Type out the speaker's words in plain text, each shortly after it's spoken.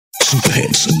Super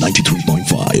hits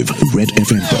 93.5 red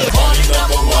FM पर।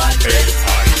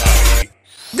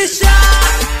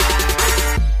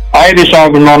 Hi Disha,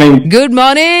 good morning. Good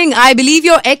morning. I believe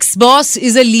your ex-boss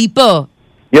is a leaper.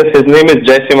 Yes, his name is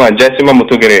Jaisimha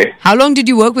Muthugire. How long did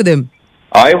you work with him?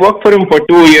 I worked for him for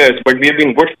 2 years, but we have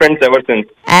been good friends ever since.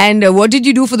 And what did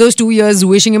you do for those 2 years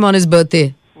wishing him on his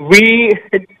birthday?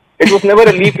 It was never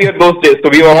a leap year those days,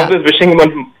 so we were always wishing him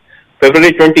on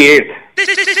February 28th.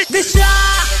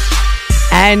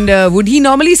 And would he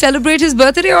normally celebrate his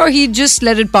birthday or he'd just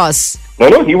let it pass?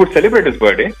 No, he would celebrate his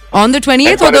birthday. On the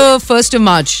 28th or the 1st of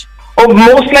March? Oh,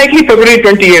 most likely February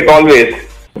 28th, always.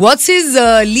 What's his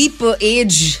leap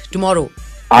age tomorrow?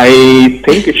 I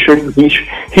think he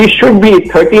should be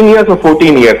 13 years or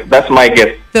 14 years. That's my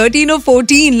guess. 13 or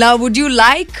 14. Now, would you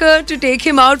like to take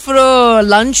him out for a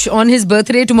lunch on his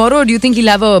birthday tomorrow, or do you think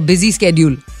he'll have a busy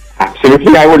schedule?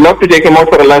 Absolutely. I would love to take him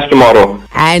out for a lunch tomorrow.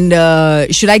 And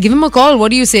should I give him a call?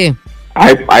 What do you say?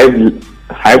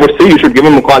 I would say you should give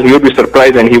him a call. He would be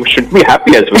surprised and he should be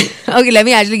happy as well. Okay, let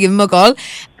me actually give him a call.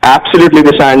 Absolutely,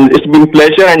 Disha. And it's been a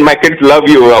pleasure and my kids love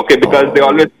you, okay, because they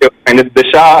always say, and it's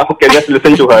Disha, okay, just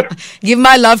listen to her. Give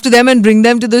my love to them and bring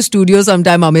them to the studio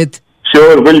sometime, Amit.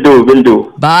 Sure, will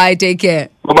do. Bye, take care.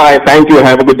 Bye-bye, thank you,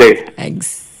 have a good day. Thanks.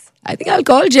 I think I'll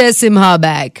call Jaisimha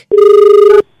back.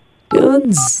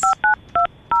 Turns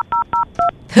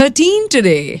 13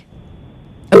 today.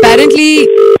 Apparently,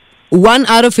 1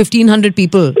 out of 1,500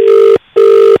 people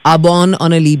are born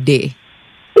on a leap day.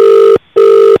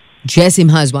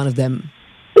 Jaisimha is one of them.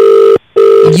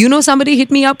 You know somebody?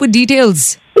 Hit me up with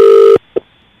details.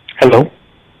 Hello?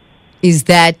 Is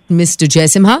that Mr.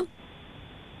 Jaisimha?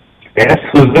 Yes,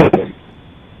 who's this?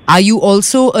 Are you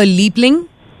also a leapling?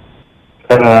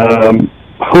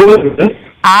 Who is this?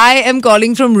 I am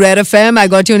calling from Red FM. I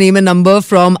got your name and number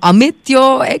from Amit,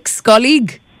 your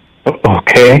ex-colleague.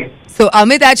 Okay. So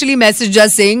Amit actually messaged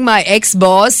us saying my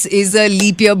ex-boss is a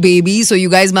leap year baby, so you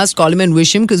guys must call him and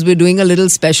wish him because we're doing a little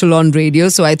special on radio.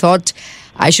 So I thought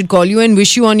I should call you and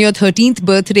wish you on your 13th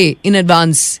birthday in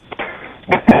advance.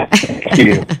 Thank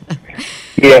you.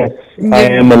 Yes, I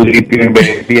am a leap year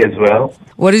baby as well.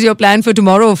 What is your plan for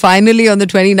tomorrow? Finally on the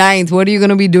 29th, what are you going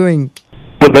to be doing?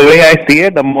 So the way I see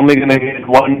it, I'm only going to get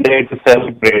 1 day to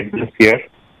celebrate this year.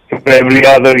 For every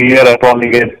other year, I probably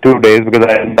get 2 days because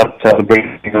I end up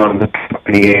celebrating on the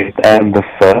 28th and the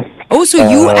 1st. Oh, so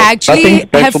you actually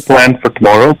have planned for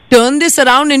tomorrow. Turned this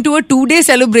around into a 2-day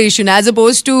celebration as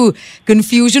opposed to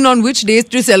confusion on which days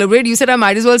to celebrate. You said I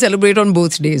might as well celebrate on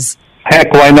both days.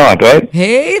 Heck, why not, right?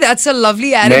 Hey, that's a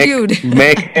lovely attitude.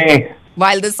 Make hay.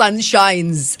 While the sun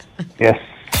shines. Yes.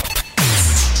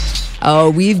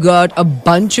 We've got a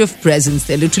bunch of presents.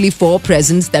 There are literally 4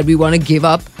 presents that we want to give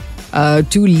up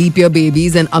to leap year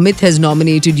babies, and Amit has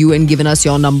nominated you and given us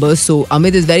your number. So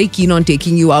Amit is very keen on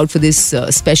taking you out for this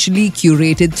specially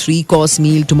curated 3-course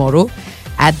meal tomorrow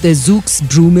at the Zook's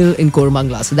Brew Mill in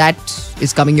Koramangala. So that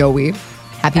is coming your way.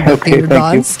 Happy birthday in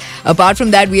advance. Apart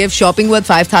from that, we have shopping worth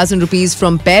 5,000 rupees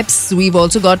from Peps. We've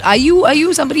also got, are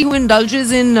you somebody who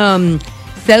indulges in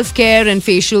self-care and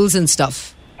facials and stuff?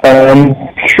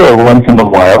 Sure, once in a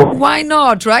while. Why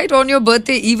not, right? On your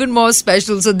birthday, even more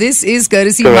special. So this is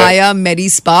courtesy Maya Medi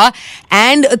Spa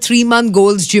and a 3-month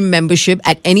Gold's Gym membership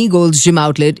at any Gold's Gym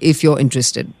outlet if you're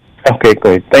interested. Okay,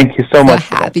 great. Thank you so much.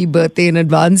 Happy birthday in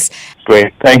advance.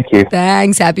 Great, thank you.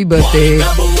 Thanks, happy birthday.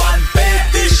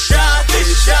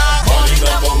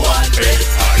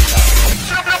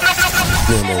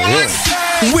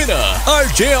 Winner,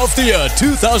 RJ of the Year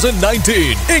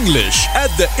 2019, English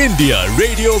at the India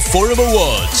Radio Forum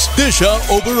Awards, Disha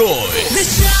Oberoi.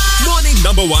 Morning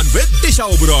number 1 with Disha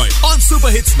Oberoi on Super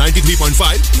Hits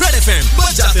 93.5 Red FM.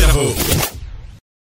 Bajate raho.